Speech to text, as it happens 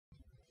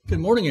Good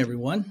morning,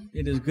 everyone.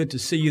 It is good to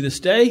see you this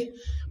day.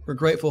 We're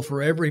grateful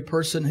for every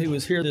person who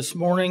is here this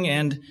morning.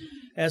 And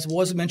as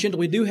was mentioned,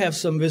 we do have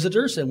some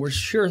visitors, and we're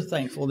sure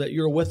thankful that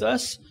you're with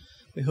us.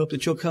 We hope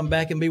that you'll come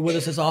back and be with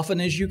us as often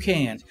as you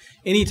can.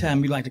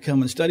 Anytime you'd like to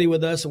come and study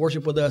with us,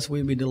 worship with us,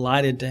 we'd be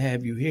delighted to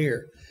have you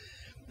here.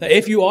 Now,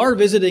 if you are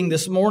visiting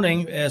this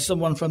morning as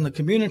someone from the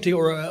community,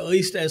 or at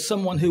least as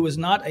someone who is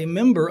not a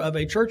member of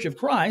a Church of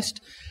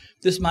Christ,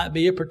 this might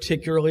be a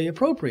particularly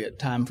appropriate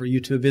time for you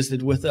to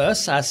visit with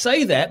us. I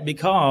say that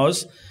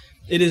because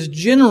it is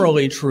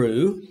generally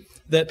true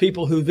that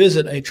people who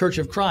visit a Church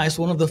of Christ,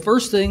 one of the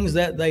first things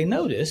that they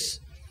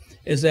notice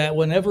is that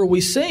whenever we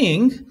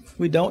sing,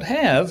 we don't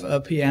have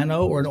a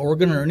piano or an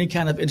organ or any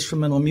kind of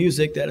instrumental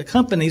music that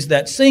accompanies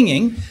that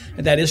singing.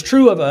 And that is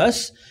true of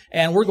us.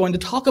 And we're going to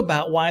talk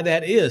about why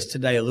that is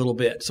today a little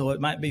bit. So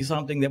it might be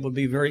something that would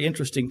be very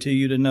interesting to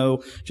you to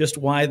know just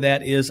why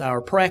that is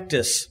our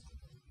practice.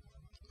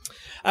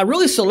 I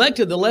really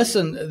selected the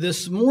lesson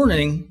this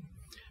morning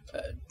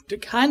to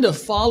kind of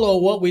follow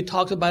what we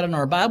talked about in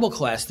our Bible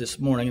class this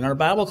morning. In our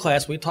Bible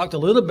class, we talked a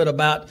little bit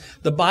about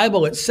the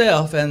Bible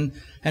itself and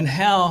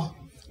how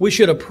we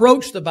should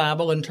approach the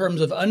Bible in terms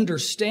of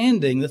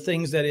understanding the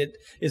things that it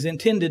is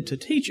intended to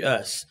teach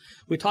us.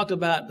 We talked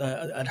about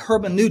a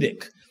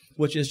hermeneutic,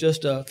 which is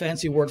just a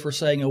fancy word for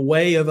saying a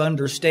way of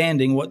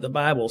understanding what the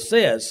Bible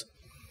says.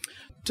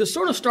 To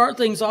sort of start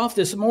things off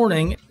this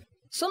morning,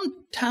 some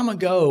time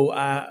ago,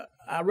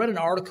 I read an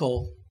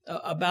article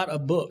about a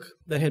book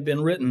that had been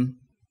written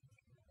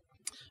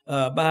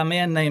by a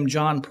man named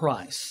John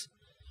Price.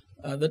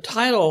 The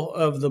title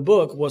of the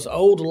book was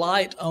Old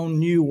Light on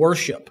New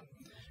Worship.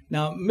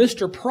 Now,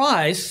 Mr.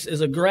 Price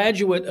is a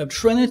graduate of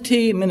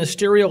Trinity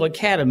Ministerial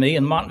Academy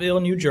in Montville,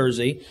 New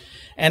Jersey,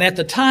 and at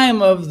the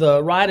time of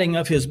the writing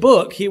of his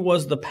book, he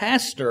was the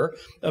pastor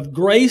of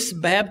Grace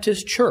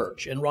Baptist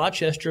Church in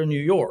Rochester, New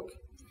York.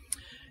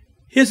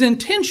 His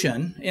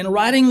intention in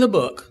writing the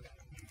book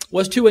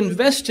was to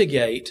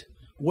investigate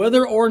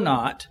whether or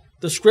not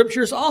the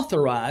Scriptures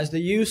authorize the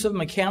use of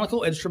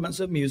mechanical instruments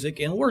of music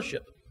in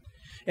worship.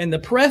 In the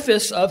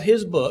preface of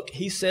his book,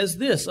 he says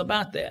this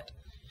about that.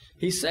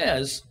 He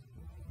says,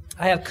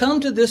 "I have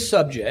come to this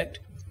subject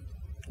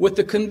with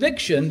the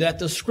conviction that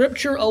the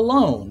Scripture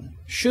alone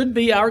should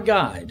be our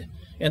guide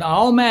in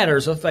all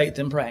matters of faith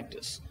and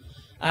practice.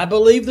 I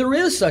believe there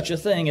is such a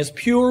thing as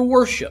pure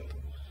worship,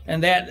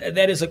 and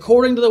that is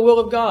according to the will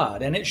of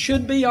God. And it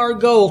should be our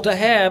goal to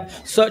have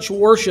such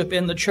worship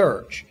in the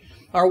church.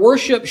 Our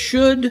worship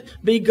should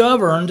be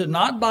governed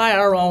not by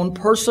our own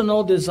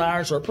personal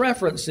desires or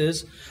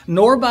preferences,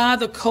 nor by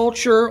the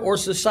culture or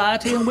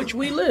society in which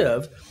we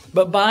live,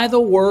 but by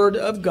the Word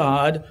of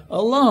God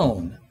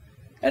alone."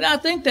 And I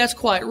think that's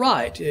quite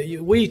right.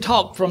 We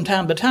talk from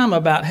time to time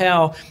about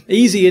how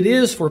easy it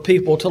is for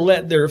people to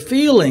let their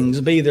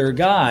feelings be their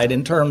guide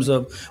in terms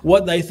of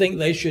what they think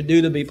they should do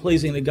to be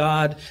pleasing to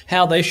God,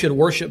 how they should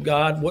worship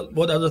God,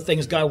 what other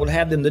things God would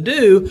have them to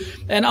do.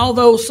 And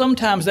although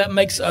sometimes that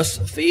makes us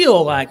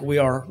feel like we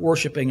are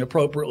worshiping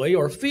appropriately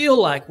or feel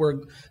like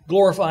we're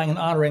glorifying and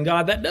honoring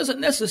God, that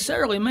doesn't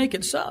necessarily make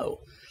it so.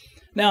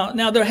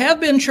 Now there have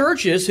been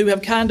churches who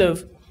have kind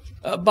of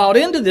bought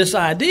into this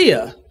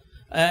idea.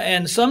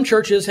 And some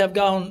churches have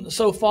gone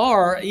so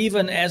far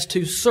even as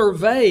to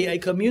survey a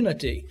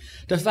community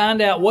to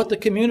find out what the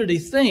community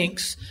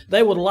thinks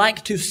they would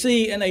like to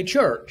see in a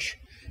church.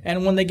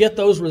 And when they get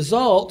those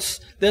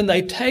results, then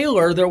they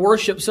tailor their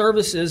worship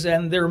services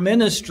and their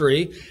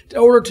ministry in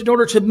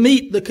order to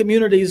meet the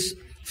community's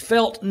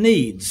felt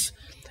needs.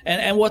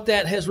 And what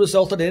that has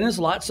resulted in is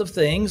lots of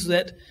things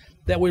that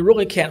we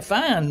really can't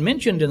find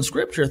mentioned in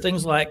Scripture,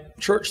 things like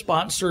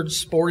church-sponsored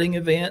sporting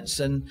events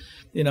and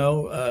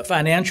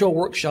financial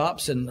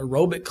workshops and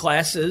aerobic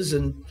classes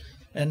and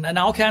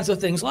all kinds of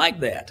things like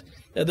that.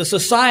 The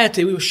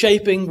society was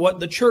shaping what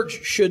the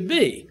church should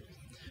be.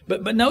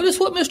 But notice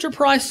what Mr.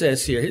 Price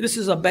says here. This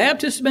is a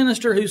Baptist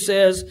minister who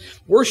says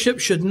worship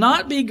should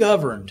not be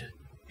governed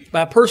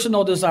by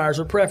personal desires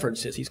or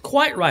preferences. He's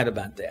quite right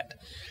about that.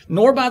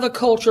 Nor by the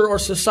culture or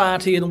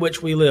society in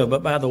which we live,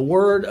 but by the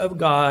Word of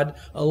God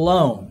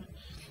alone.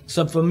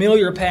 Some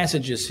familiar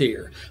passages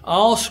here.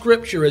 All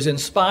Scripture is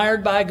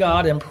inspired by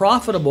God and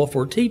profitable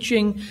for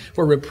teaching,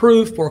 for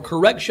reproof, for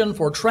correction,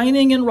 for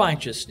training in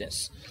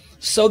righteousness,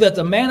 so that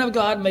the man of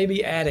God may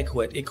be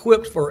adequate,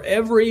 equipped for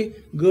every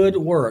good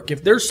work.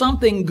 If there's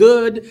something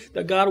good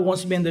that God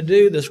wants men to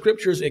do, the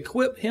Scriptures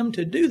equip him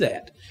to do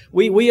that.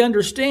 We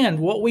understand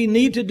what we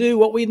need to do,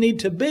 what we need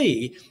to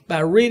be by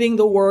reading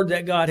the Word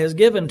that God has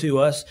given to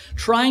us,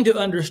 trying to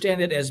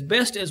understand it as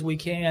best as we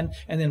can,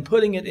 and then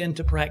putting it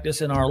into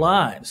practice in our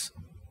lives.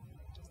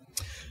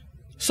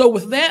 So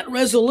with that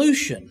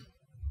resolution,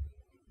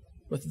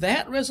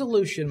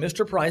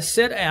 Mr. Price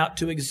set out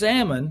to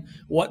examine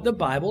what the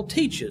Bible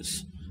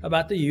teaches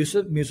about the use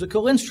of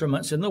musical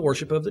instruments in the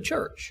worship of the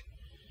church.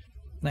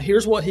 Now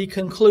here's what he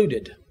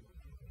concluded.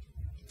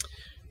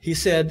 He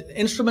said,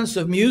 instruments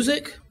of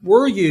music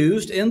were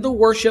used in the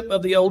worship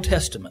of the Old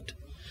Testament,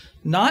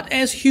 not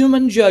as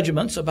human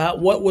judgments about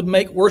what would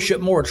make worship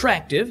more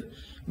attractive,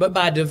 but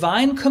by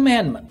divine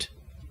commandment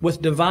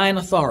with divine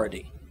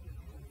authority.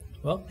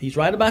 Well, he's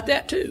right about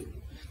that too.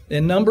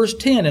 In Numbers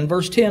 10, in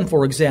verse 10,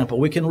 for example,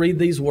 we can read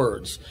these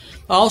words.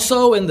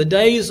 Also in the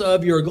days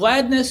of your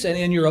gladness and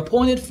in your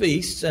appointed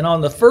feasts and on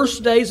the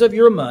first days of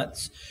your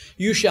months,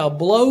 you shall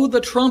blow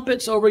the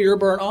trumpets over your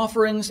burnt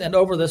offerings and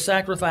over the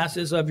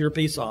sacrifices of your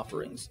peace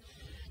offerings.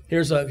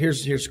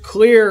 Here's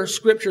clear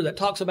scripture that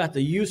talks about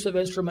the use of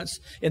instruments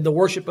in the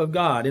worship of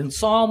God. In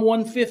Psalm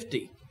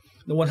 150,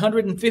 the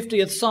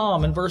 150th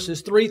Psalm in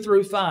verses 3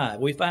 through 5,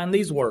 we find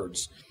these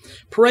words.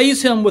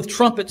 Praise him with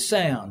trumpet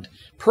sound.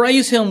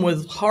 Praise him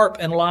with harp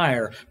and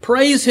lyre.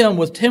 Praise him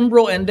with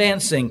timbrel and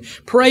dancing.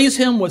 Praise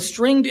him with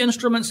stringed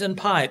instruments and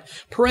pipe.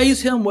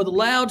 Praise him with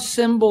loud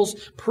cymbals.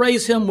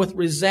 Praise him with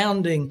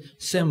resounding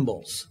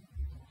cymbals.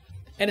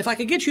 And if I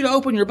could get you to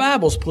open your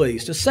Bibles,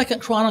 please, to 2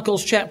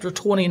 Chronicles chapter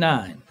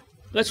 29.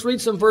 Let's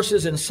read some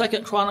verses in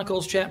 2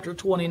 Chronicles chapter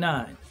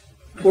 29.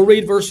 We'll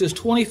read verses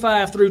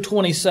 25 through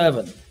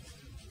 27.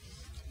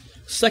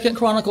 2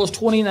 Chronicles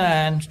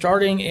 29,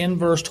 starting in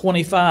verse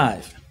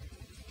 25.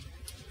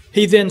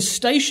 He then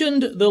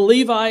stationed the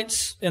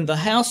Levites in the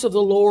house of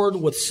the Lord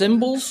with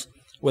cymbals,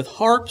 with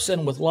harps,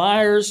 and with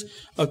lyres,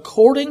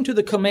 according to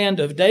the command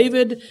of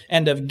David,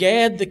 and of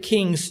Gad the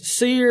king's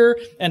seer,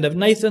 and of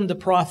Nathan the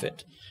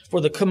prophet.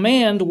 For the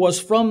command was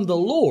from the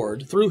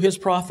Lord through his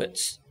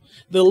prophets.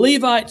 The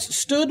Levites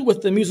stood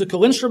with the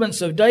musical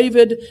instruments of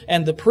David,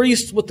 and the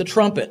priests with the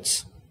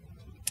trumpets.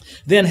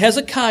 Then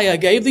Hezekiah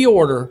gave the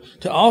order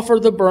to offer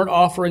the burnt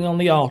offering on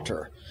the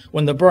altar.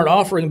 When the burnt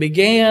offering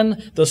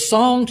began, the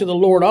song to the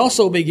Lord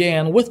also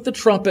began with the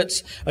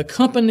trumpets,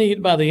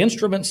 accompanied by the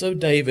instruments of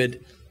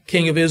David,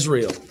 king of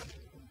Israel.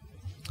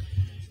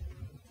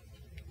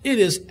 It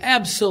is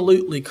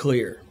absolutely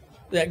clear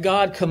that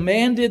God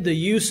commanded the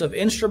use of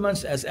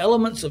instruments as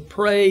elements of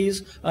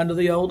praise under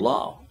the old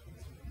law.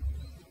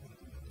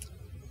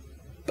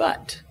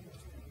 But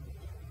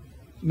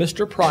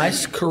Mr.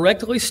 Price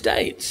correctly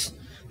states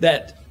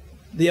that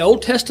the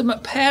Old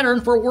Testament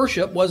pattern for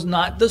worship was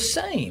not the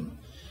same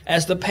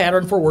as the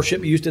pattern for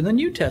worship used in the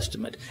New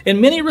Testament.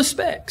 In many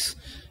respects,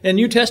 in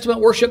New Testament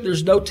worship,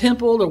 there's no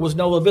temple, there was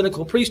no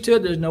Levitical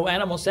priesthood, there's no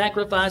animal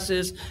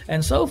sacrifices,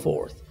 and so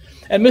forth.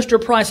 And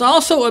Mr. Price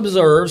also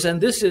observes,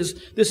 and this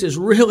is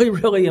really,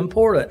 really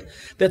important,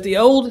 that the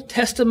Old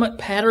Testament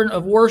pattern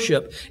of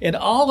worship in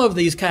all of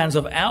these kinds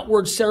of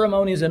outward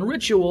ceremonies and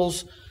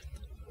rituals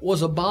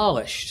was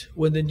abolished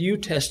when the New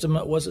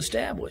Testament was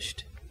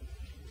established.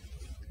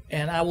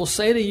 And I will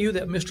say to you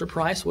that Mr.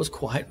 Price was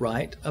quite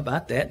right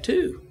about that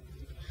too.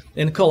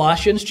 In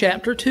Colossians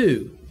chapter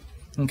 2,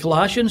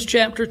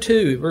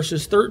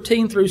 verses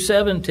 13 through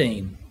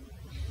 17,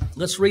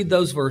 let's read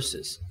those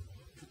verses.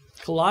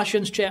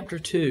 Colossians chapter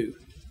 2,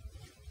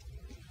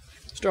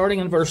 starting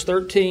in verse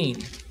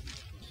 13.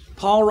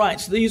 Paul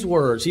writes these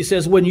words. He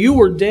says, when you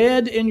were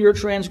dead in your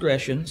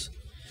transgressions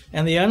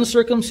and the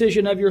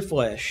uncircumcision of your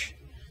flesh,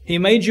 he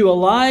made you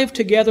alive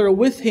together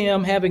with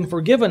him, having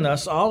forgiven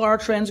us all our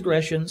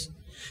transgressions,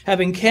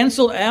 having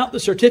canceled out the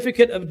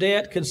certificate of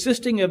debt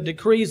consisting of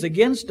decrees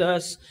against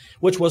us,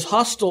 which was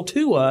hostile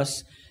to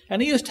us,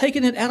 and he has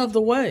taken it out of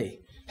the way,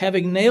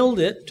 having nailed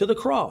it to the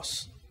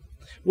cross.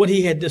 When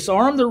he had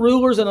disarmed the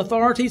rulers and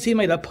authorities, he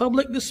made a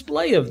public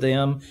display of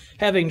them,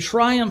 having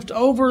triumphed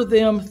over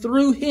them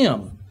through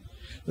him.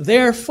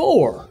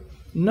 Therefore,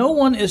 no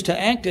one is to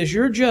act as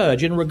your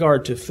judge in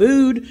regard to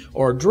food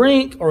or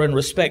drink or in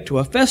respect to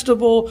a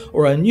festival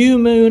or a new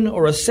moon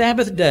or a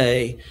Sabbath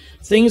day,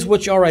 things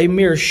which are a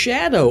mere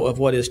shadow of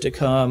what is to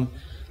come,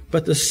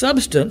 but the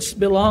substance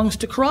belongs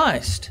to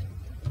Christ.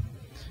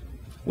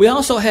 We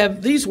also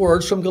have these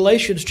words from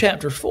Galatians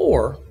chapter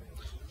 4.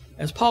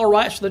 As Paul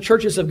writes to the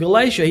churches of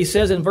Galatia, he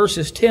says in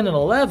verses 10 and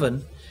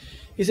 11,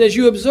 he says,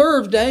 you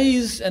observe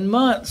days and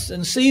months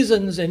and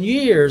seasons and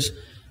years.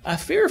 I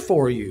fear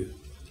for you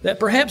that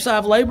perhaps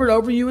I've labored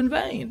over you in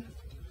vain.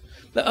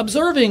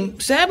 Observing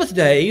Sabbath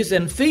days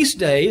and feast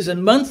days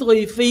and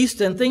monthly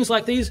feasts and things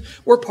like these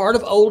were part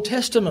of Old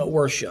Testament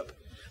worship.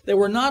 They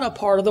were not a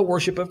part of the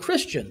worship of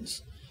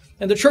Christians.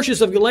 And the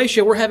churches of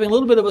Galatia were having a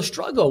little bit of a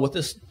struggle with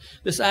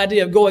this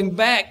idea of going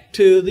back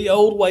to the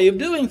old way of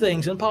doing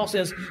things. And Paul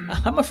says,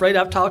 I'm afraid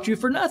I've taught you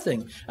for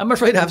nothing. I'm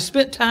afraid I've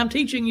spent time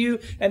teaching you,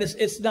 and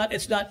it's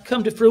not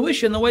come to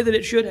fruition the way that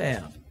it should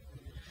have.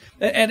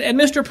 And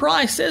Mr.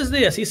 Price says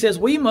this. He says,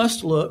 we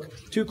must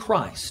look to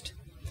Christ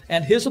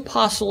and his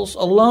apostles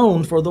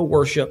alone for the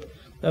worship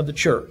of the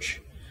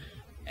church.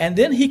 And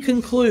then he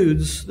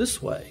concludes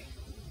this way.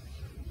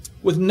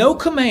 With no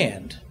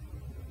command,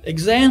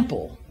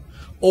 example,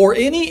 or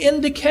any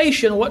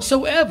indication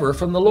whatsoever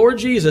from the Lord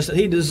Jesus that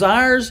he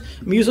desires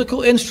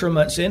musical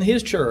instruments in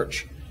his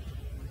church,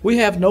 we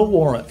have no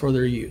warrant for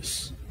their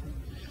use.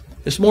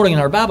 This morning in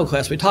our Bible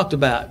class, we talked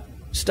about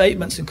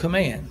statements and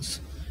commands,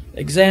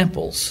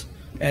 examples,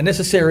 and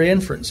necessary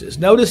inferences.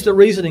 Notice the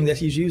reasoning that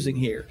he's using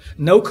here.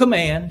 No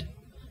command,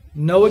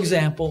 no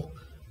example,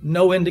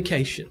 no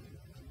indication.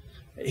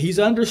 He's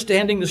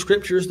understanding the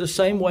Scriptures the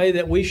same way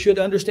that we should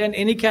understand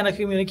any kind of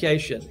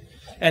communication.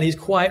 And he's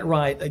quite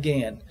right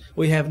again.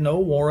 we have no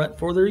warrant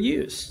for their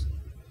use.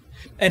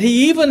 And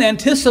he even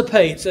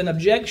anticipates an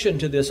objection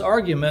to this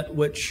argument,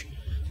 which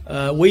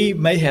we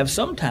may have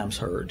sometimes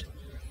heard.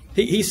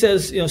 He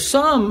says,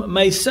 some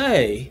may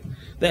say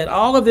that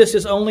all of this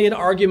is only an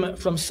argument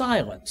from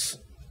silence.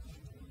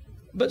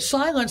 But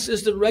silence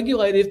is the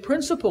regulative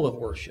principle of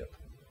worship.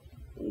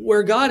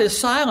 Where God is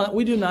silent,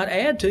 we do not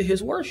add to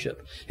his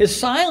worship. His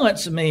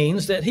silence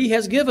means that he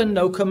has given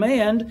no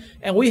command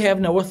and we have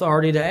no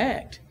authority to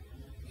act.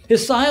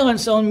 His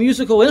silence on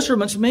musical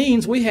instruments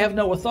means we have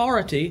no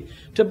authority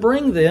to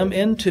bring them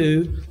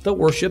into the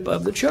worship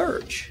of the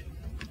church.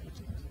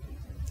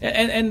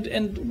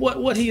 And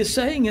what he is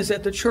saying is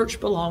that the church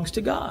belongs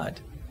to God.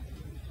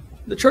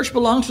 The church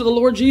belongs to the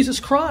Lord Jesus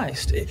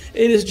Christ. It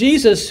is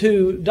Jesus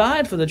who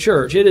died for the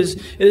church. It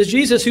is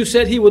Jesus who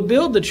said he would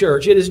build the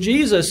church. It is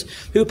Jesus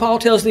who Paul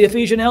tells the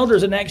Ephesian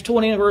elders in Acts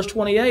 20 and verse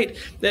 28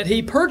 that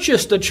he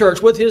purchased the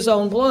church with his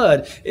own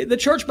blood. The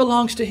church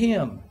belongs to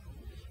him.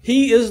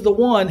 He is the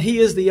one, he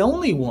is the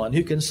only one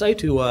who can say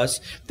to us,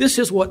 this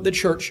is what the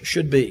church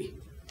should be.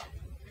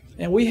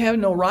 And we have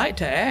no right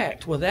to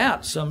act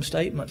without some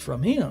statement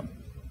from him.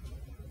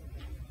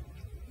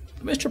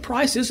 Mr.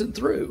 Price isn't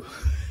through.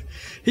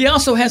 He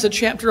also has a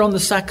chapter on the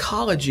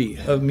psychology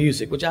of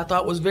music, which I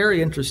thought was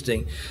very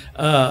interesting.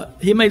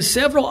 He made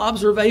several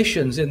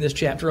observations in this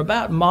chapter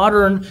about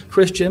modern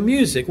Christian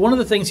music. One of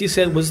the things he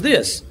said was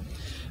this.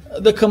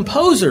 The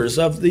composers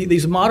of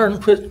these modern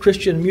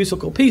Christian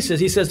musical pieces,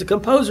 he says the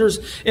composers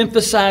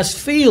emphasize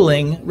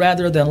feeling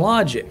rather than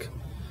logic,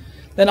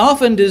 and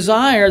often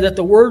desire that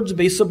the words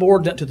be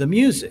subordinate to the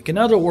music. In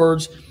other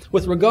words,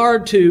 with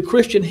regard to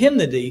Christian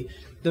hymnody,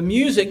 the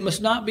music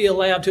must not be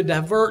allowed to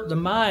divert the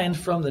mind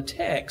from the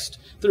text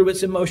through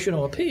its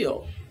emotional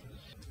appeal.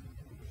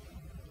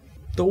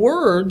 The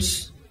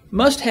words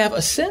must have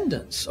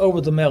ascendance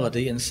over the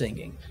melody and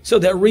singing so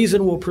that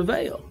reason will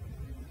prevail.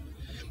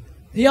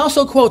 He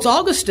also quotes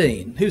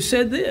Augustine, who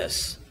said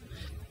this.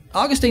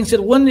 Augustine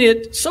said, when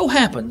it so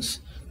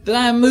happens that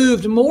I am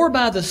moved more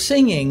by the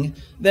singing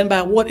than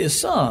by what is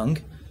sung,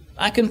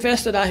 I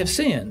confess that I have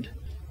sinned,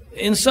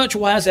 in such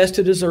wise as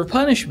to deserve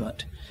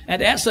punishment.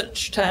 And at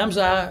such times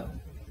I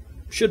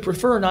should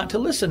prefer not to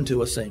listen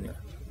to a singer.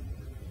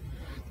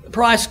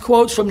 Price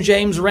quotes from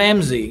James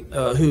Ramsey,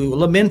 who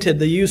lamented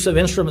the use of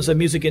instruments of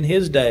music in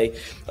his day.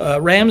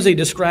 Ramsey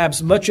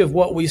describes much of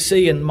what we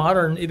see in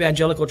modern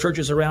evangelical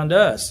churches around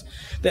us,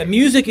 that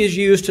music is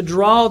used to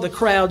draw the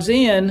crowds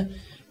in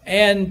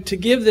and to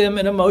give them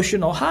an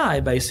emotional high,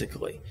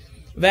 basically.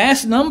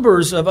 Vast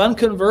numbers of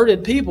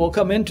unconverted people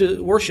come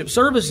into worship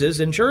services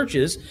in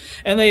churches,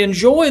 and they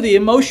enjoy the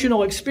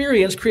emotional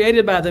experience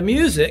created by the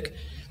music.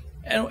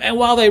 And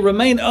while they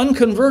remain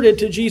unconverted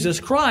to Jesus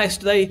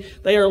Christ, they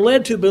are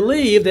led to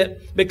believe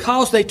that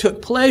because they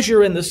took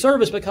pleasure in the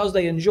service, because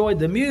they enjoyed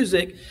the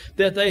music,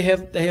 that they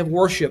have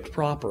worshiped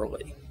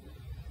properly.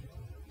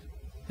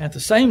 At the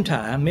same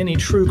time, many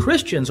true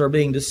Christians are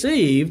being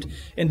deceived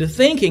into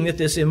thinking that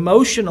this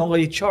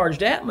emotionally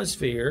charged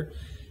atmosphere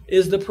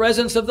is the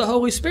presence of the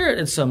Holy Spirit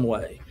in some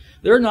way.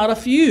 There are not a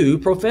few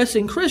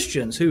professing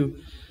Christians who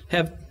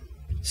have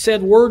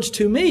said words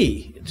to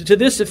me to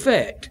this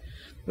effect.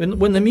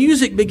 When the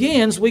music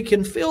begins, we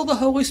can feel the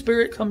Holy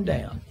Spirit come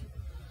down.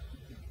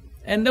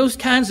 And those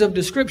kinds of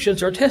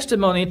descriptions are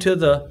testimony to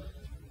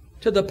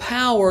the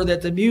power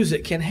that the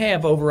music can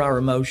have over our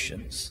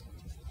emotions.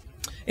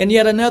 And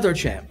yet another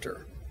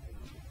chapter,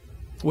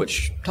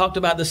 which talked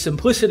about the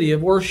simplicity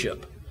of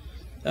worship,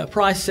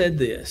 Price said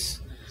this.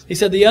 He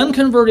said, the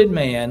unconverted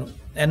man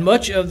and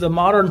much of the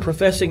modern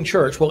professing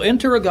church will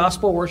enter a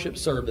gospel worship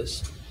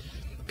service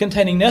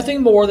containing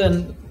nothing more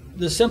than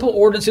the simple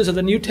ordinances of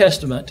the New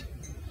Testament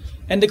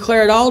and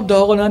declare it all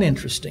dull and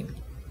uninteresting.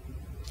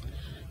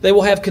 They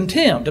will have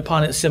contempt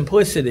upon its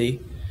simplicity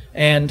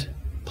and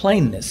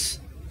plainness.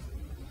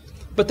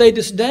 But they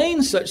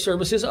disdain such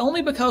services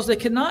only because they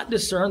cannot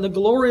discern the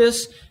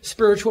glorious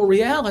spiritual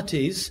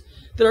realities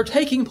that are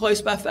taking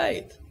place by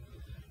faith.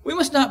 We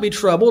must not be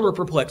troubled or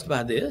perplexed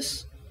by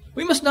this.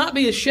 We must not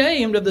be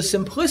ashamed of the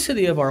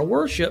simplicity of our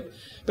worship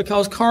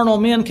because carnal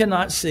men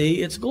cannot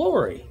see its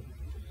glory.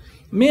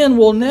 Men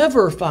will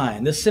never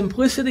find the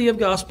simplicity of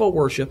gospel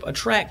worship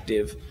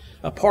attractive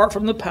apart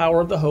from the power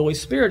of the Holy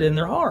Spirit in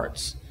their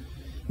hearts.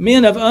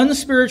 Men of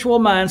unspiritual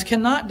minds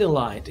cannot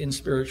delight in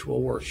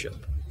spiritual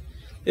worship.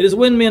 It is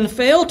when men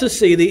fail to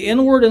see the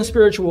inward and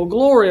spiritual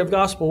glory of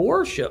gospel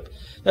worship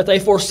that they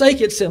forsake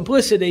its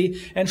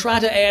simplicity and try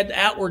to add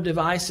outward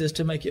devices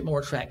to make it more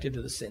attractive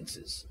to the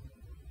senses.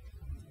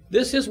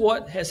 This is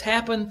what has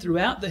happened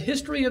throughout the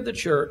history of the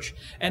church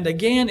and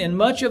again in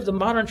much of the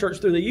modern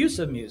church through the use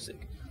of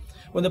music.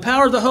 When the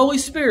power of the Holy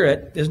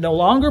Spirit is no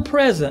longer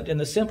present in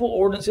the simple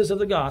ordinances of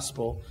the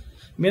gospel,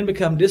 men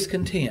become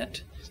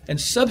discontent and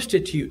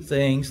substitute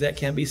things that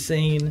can be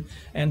seen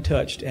and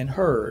touched and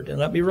heard. And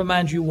let me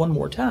remind you one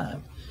more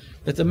time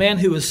that the man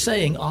who is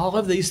saying all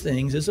of these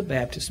things is a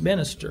Baptist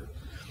minister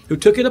who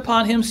took it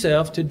upon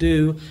himself to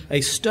do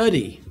a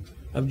study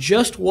of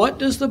just what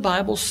does the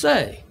Bible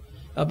say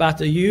about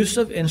the use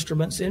of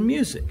instruments in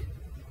music.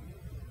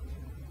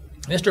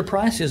 Mr.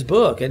 Price's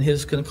book and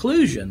his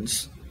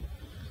conclusions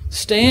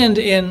stand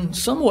in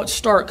somewhat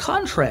stark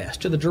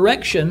contrast to the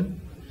direction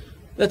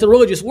that the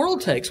religious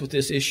world takes with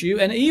this issue,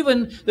 and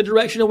even the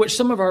direction in which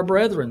some of our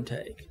brethren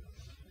take.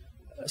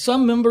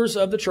 Some members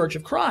of the Church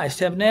of Christ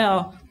have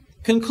now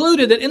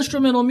concluded that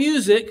instrumental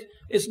music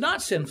is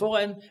not sinful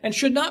and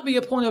should not be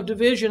a point of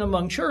division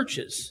among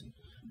churches.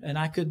 And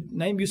I could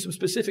name you some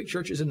specific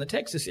churches in the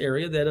Texas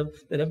area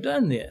that have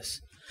done this.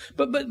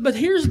 But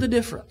here's the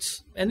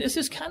difference, and this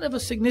is kind of a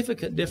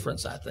significant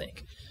difference, I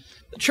think.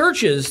 The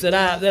churches that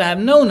I've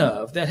known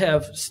of that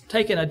have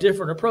taken a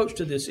different approach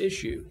to this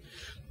issue,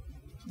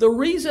 the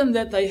reason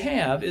that they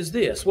have is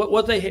this.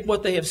 What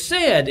they have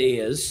said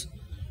is,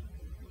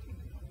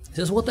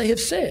 this is what they have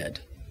said.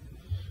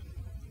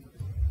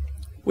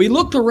 We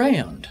looked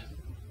around,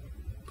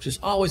 which is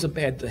always a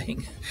bad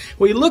thing.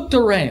 We looked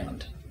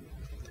around,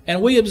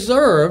 and we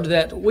observed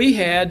that we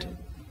had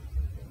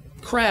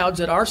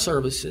crowds at our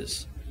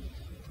services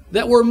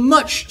that were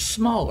much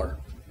smaller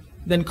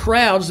than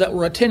crowds that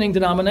were attending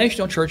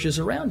denominational churches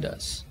around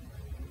us.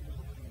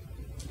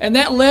 And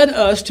that led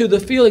us to the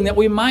feeling that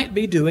we might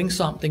be doing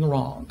something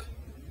wrong.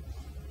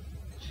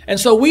 And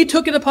so we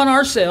took it upon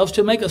ourselves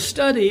to make a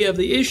study of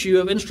the issue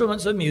of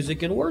instruments of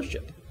music in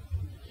worship.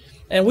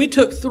 And we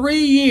took 3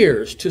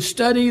 years to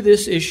study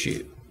this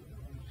issue.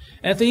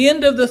 At the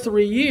end of the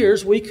 3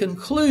 years, we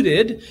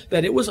concluded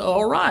that it was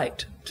all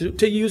right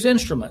to use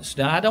instruments.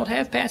 Now, I don't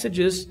have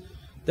passages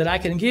that I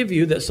can give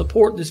you that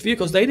support this view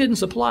because they didn't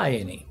supply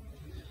any.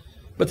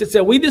 But they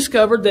said we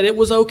discovered that it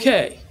was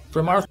okay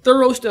from our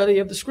thorough study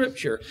of the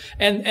Scripture.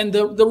 And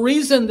the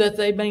reason that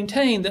they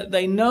maintain that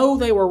they know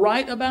they were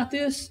right about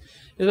this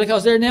is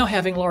because they're now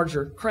having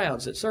larger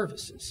crowds at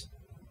services.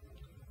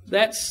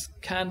 That's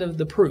kind of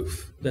the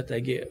proof that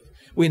they give.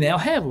 We now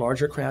have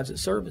larger crowds at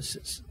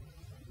services.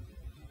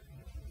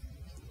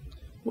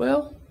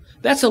 Well,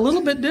 that's a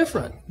little bit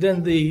different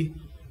than the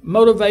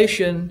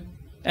motivation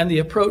and the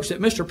approach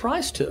that Mr.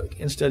 Price took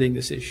in studying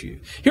this issue.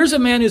 Here's a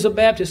man who's a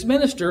Baptist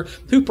minister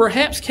who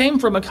perhaps came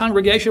from a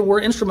congregation where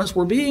instruments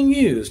were being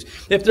used.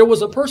 If there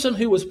was a person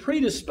who was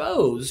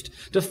predisposed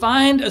to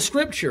find a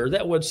scripture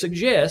that would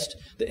suggest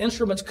that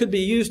instruments could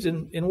be used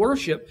in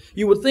worship,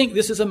 you would think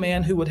this is a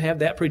man who would have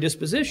that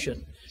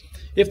predisposition.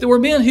 If there were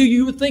men who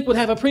you would think would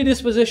have a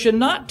predisposition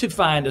not to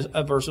find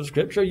a verse of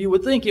Scripture, you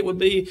would think it would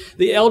be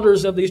the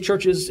elders of these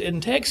churches in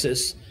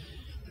Texas.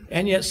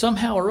 And yet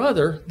somehow or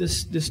other,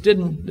 this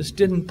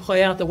didn't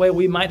play out the way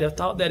we might have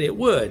thought that it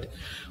would.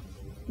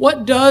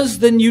 What does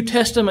the New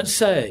Testament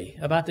say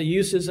about the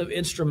uses of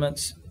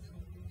instruments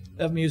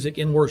of music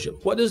in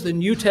worship? What does the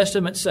New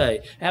Testament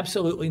say?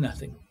 Absolutely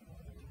nothing.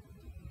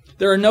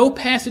 There are no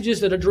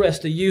passages that address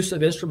the use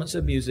of instruments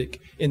of music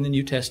in the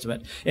New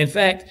Testament. In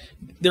fact,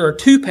 there are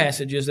 2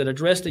 passages that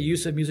address the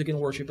use of music in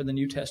worship in the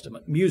New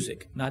Testament.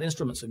 Music, not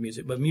instruments of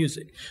music, but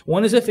music.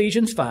 One is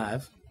Ephesians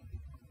 5.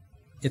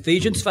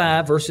 Ephesians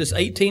 5, verses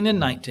 18 and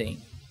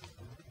 19.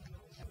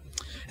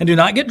 And do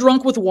not get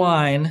drunk with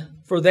wine,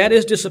 for that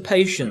is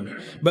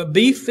dissipation, but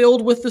be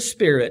filled with the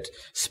Spirit,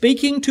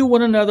 speaking to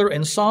one another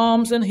in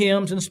psalms and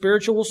hymns and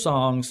spiritual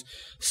songs,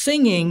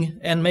 singing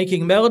and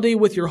making melody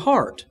with your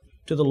heart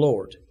to the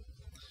Lord.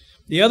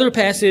 The other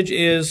passage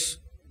is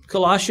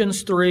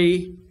Colossians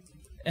 3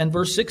 and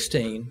verse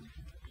 16.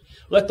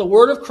 Let the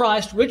word of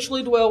Christ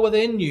richly dwell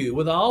within you,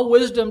 with all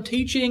wisdom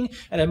teaching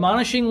and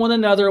admonishing one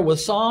another with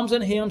psalms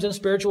and hymns and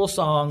spiritual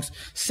songs,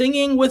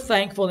 singing with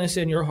thankfulness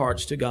in your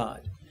hearts to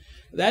God.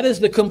 That is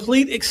the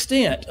complete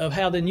extent of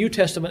how the New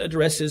Testament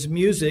addresses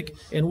music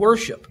in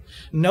worship.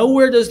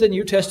 Nowhere does the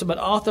New Testament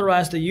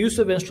authorize the use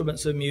of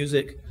instruments of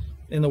music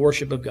in the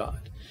worship of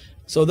God.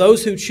 So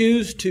those who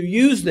choose to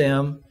use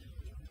them,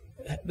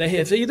 they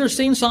have either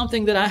seen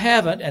something that I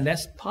haven't, and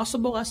that's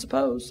possible, I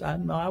suppose. I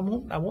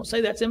won't say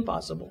that's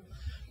impossible.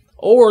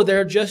 Or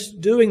they're just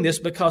doing this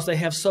because they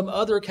have some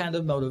other kind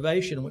of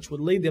motivation which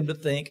would lead them to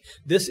think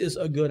this is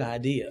a good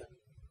idea.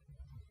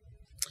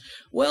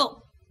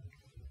 Well,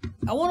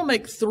 I want to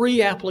make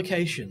 3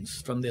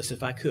 applications from this,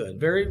 if I could,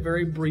 very,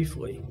 very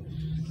briefly.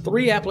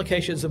 3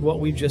 applications of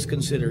what we've just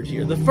considered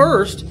here. The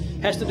first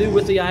has to do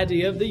with the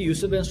idea of the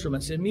use of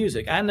instruments in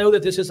music. I know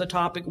that this is a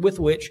topic with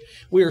which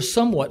we are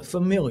somewhat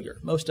familiar.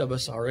 Most of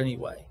us are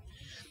anyway.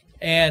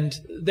 And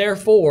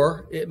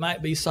therefore, it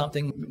might be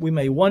something we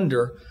may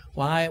wonder,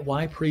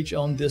 why preach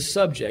on this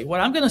subject? What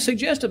I'm going to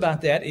suggest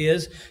about that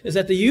is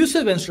that the use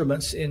of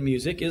instruments in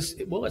music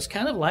is, well, it's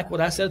kind of like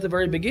what I said at the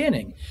very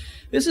beginning.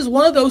 This is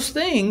one of those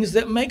things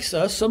that makes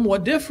us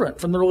somewhat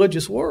different from the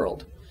religious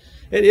world.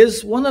 It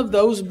is one of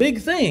those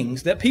big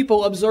things that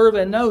people observe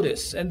and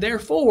notice. And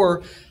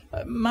therefore,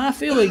 my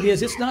feeling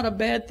is it's not a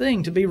bad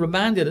thing to be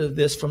reminded of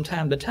this from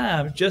time to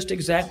time, just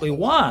exactly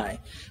why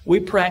we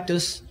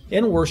practice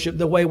in worship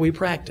the way we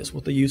practice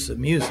with the use of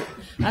music.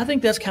 I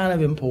think that's kind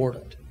of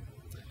important.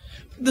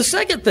 The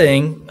second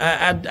thing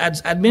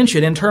I'd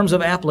mention in terms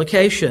of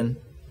application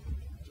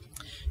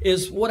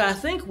is what I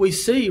think we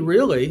see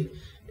really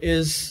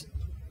is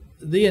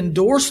the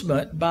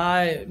endorsement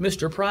by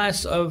Mr.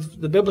 Price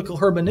of the biblical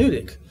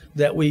hermeneutic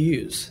that we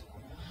use.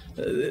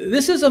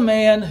 This is a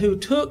man who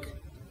took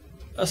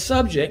a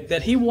subject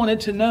that he wanted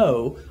to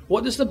know,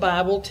 what does the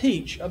Bible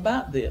teach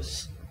about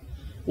this?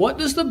 What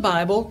does the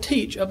Bible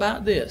teach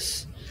about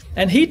this?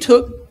 And he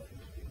took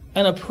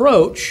an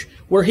approach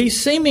where he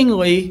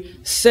seemingly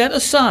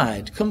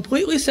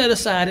completely set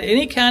aside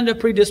any kind of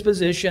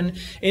predisposition,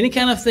 any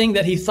kind of thing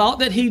that he thought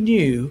that he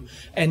knew,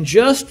 and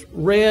just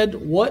read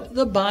what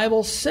the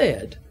Bible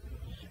said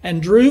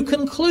and drew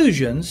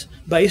conclusions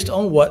based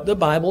on what the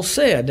Bible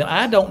said. Now,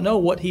 I don't know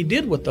what he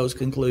did with those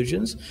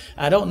conclusions.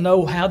 I don't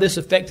know how this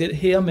affected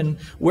him and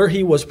where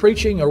he was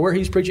preaching or where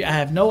he's preaching. I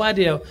have no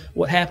idea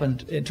what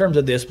happened in terms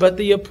of this. But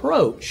the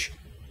approach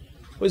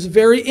was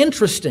very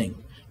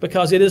interesting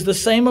because it is the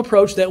same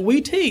approach that we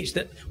teach,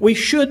 that we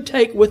should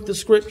take with the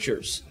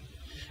Scriptures.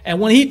 And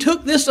when he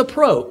took this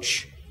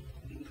approach,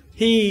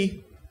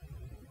 he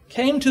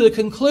came to the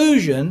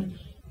conclusion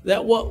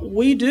that what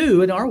we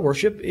do in our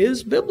worship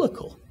is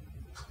biblical.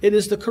 It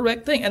is the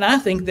correct thing. And I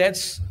think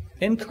that's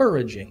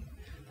encouraging.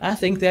 I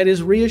think that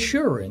is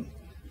reassuring.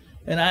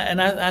 And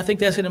I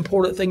think that's an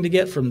important thing to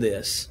get from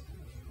this.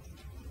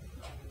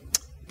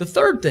 The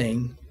third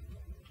thing,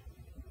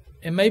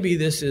 and maybe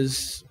this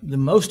is the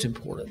most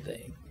important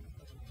thing,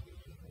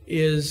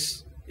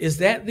 is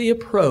that the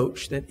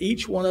approach that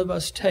each one of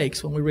us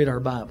takes when we read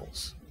our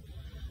Bibles.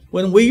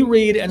 When we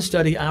read and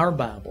study our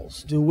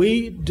Bibles, do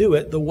we do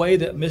it the way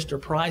that Mr.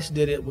 Price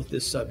did it with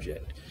this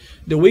subject?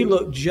 Do we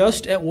look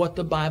just at what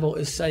the Bible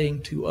is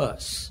saying to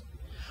us?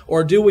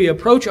 Or do we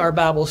approach our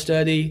Bible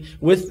study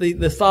with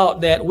the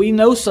thought that we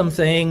know some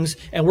things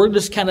and we're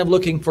just kind of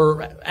looking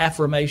for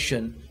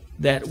affirmation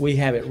that we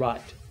have it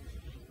right?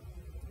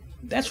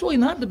 That's really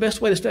not the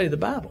best way to study the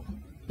Bible.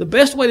 The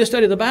best way to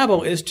study the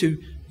Bible is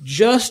to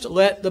just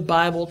let the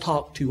Bible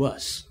talk to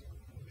us.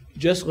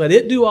 Just let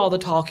it do all the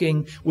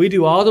talking, we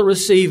do all the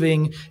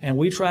receiving, and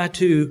we try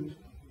to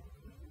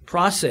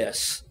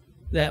process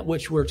that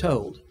which we're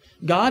told.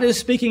 God is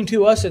speaking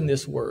to us in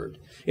this Word.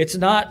 It's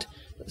not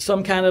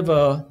some kind of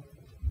a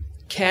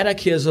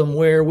catechism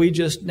where we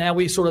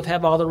sort of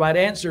have all the right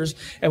answers,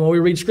 and when we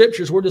read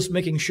Scriptures, we're just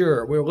making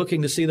sure. We're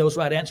looking to see those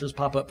right answers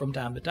pop up from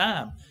time to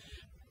time.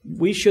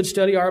 We should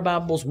study our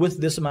Bibles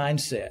with this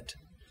mindset,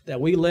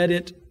 that we let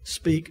it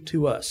speak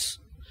to us.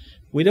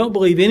 We don't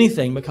believe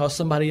anything because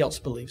somebody else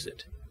believes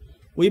it.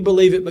 We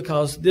believe it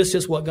because this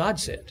is what God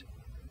said.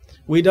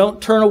 We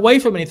don't turn away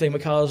from anything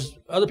because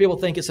other people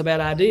think it's a bad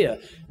idea.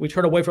 We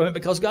turn away from it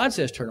because God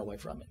says turn away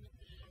from it.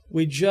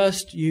 We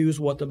just use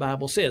what the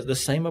Bible says, the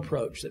same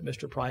approach that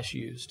Mr. Price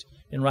used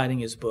in writing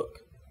his book.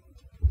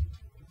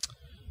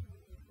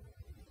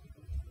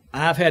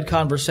 I've had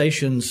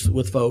conversations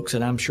with folks,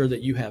 and I'm sure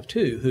that you have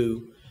too,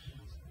 who,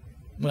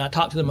 when I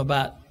talk to them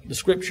about the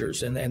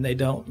Scriptures, and they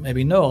don't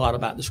maybe know a lot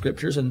about the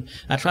Scriptures, and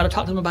I try to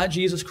talk to them about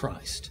Jesus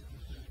Christ,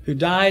 who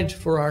died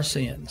for our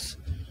sins,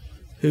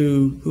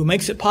 who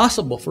makes it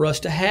possible for us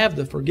to have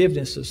the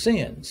forgiveness of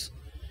sins.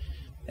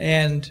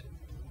 And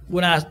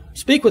when I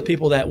speak with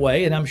people that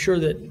way, and I'm sure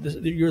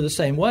that you're the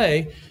same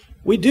way,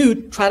 we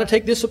do try to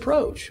take this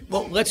approach.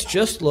 Well, let's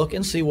just look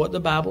and see what the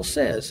Bible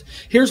says.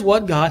 Here's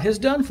what God has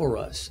done for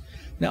us.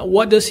 Now,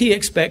 what does He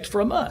expect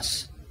from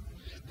us?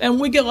 And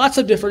we get lots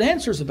of different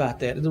answers about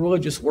that in the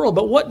religious world.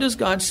 But what does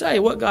God say?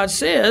 What God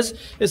says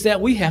is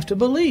that we have to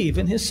believe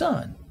in His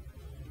Son.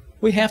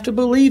 We have to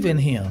believe in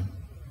Him.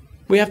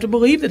 We have to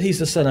believe that He's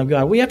the Son of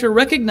God. We have to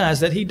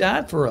recognize that He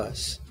died for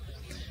us.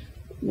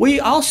 We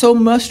also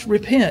must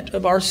repent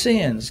of our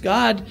sins.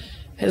 God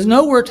has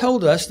nowhere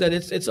told us that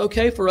it's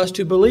okay for us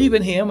to believe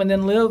in Him and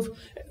then live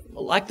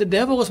like the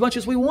devil as much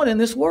as we want in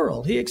this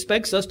world. He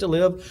expects us to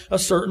live a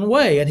certain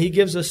way, and He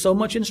gives us so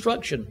much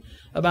instruction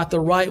about the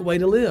right way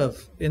to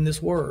live in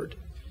this Word.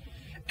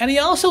 And He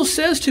also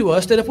says to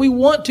us that if we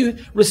want to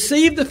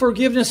receive the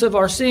forgiveness of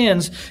our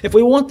sins, if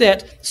we want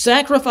that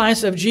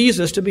sacrifice of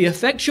Jesus to be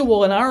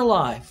effectual in our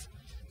life,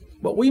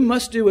 what we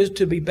must do is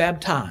to be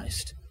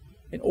baptized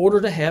in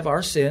order to have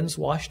our sins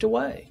washed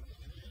away.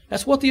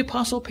 That's what the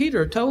Apostle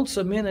Peter told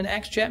some men in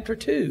Acts chapter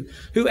 2,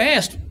 who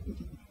asked,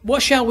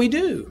 "What shall we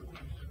do?"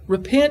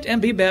 "Repent and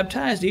be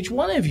baptized, each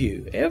one of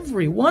you,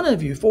 every one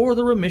of you, for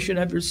the remission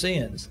of your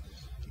sins.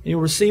 And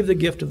you'll receive the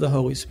gift of the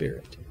Holy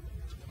Spirit."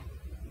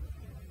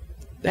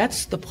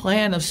 That's the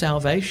plan of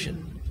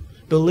salvation.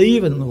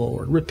 Believe in the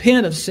Lord,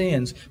 repent of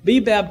sins, be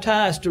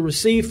baptized to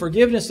receive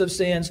forgiveness of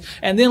sins,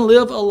 and then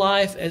live a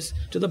life as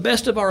to the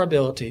best of our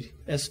ability,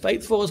 as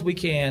faithful as we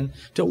can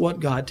to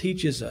what God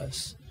teaches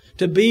us,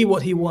 to be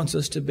what He wants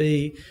us to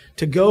be,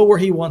 to go where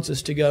He wants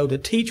us to go, to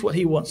teach what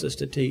He wants us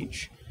to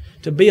teach,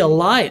 to be a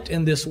light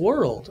in this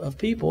world of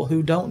people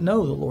who don't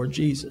know the Lord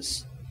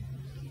Jesus.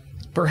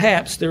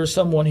 Perhaps there is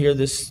someone here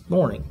this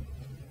morning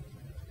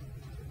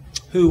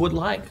who would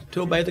like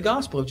to obey the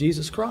gospel of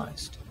Jesus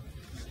Christ.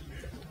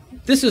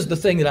 This is the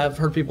thing that I've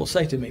heard people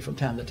say to me from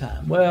time to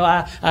time. Well,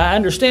 I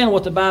understand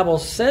what the Bible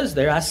says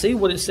there. I see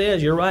what it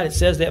says. You're right, it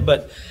says that,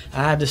 but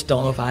I just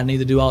don't know if I need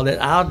to do all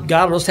that.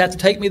 God will just have to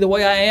take me the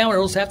way I am, or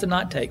He'll just have to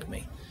not take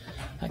me.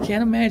 I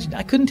can't imagine.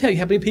 I couldn't tell you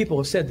how many people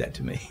have said that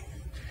to me.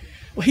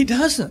 Well, He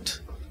doesn't.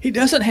 He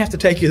doesn't have to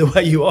take you the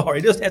way you are.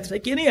 He doesn't have to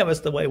take any of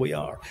us the way we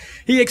are.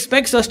 He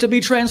expects us to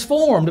be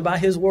transformed by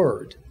His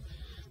Word.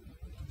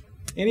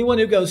 Anyone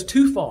who goes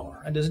too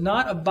far and does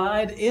not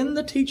abide in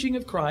the teaching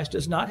of Christ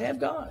does not have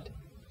God.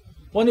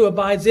 One who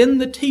abides in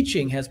the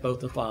teaching has both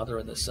the Father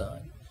and the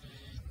Son.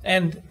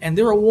 And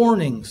there are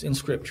warnings in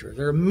Scripture.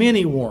 There are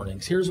many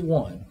warnings. Here's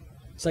one.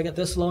 2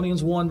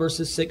 Thessalonians 1,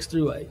 verses 6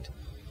 through 8.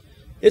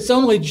 It's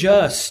only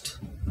just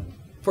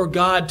for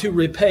God to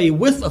repay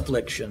with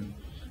affliction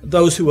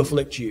those who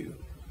afflict you,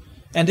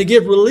 and to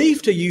give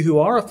relief to you who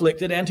are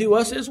afflicted, and to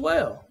us as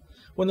well,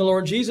 when the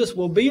Lord Jesus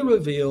will be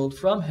revealed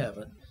from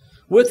heaven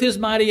with His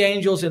mighty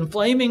angels in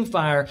flaming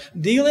fire,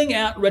 dealing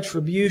out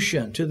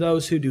retribution to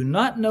those who do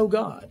not know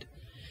God,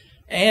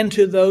 and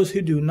to those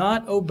who do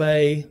not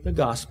obey the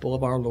gospel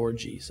of our Lord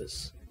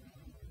Jesus.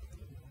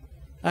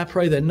 I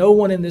pray that no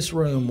one in this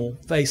room will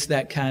face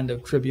that kind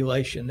of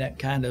tribulation, that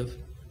kind of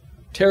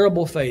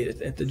terrible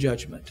fate at the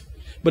judgment.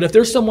 But if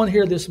there's someone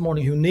here this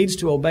morning who needs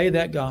to obey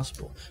that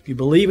gospel, if you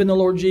believe in the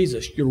Lord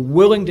Jesus, you're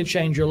willing to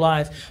change your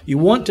life, you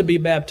want to be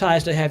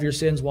baptized to have your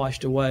sins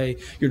washed away,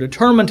 you're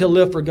determined to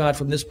live for God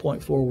from this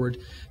point forward,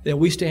 then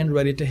we stand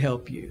ready to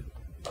help you.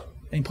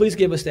 And please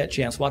give us that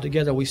chance while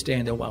together we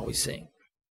stand and while we sing.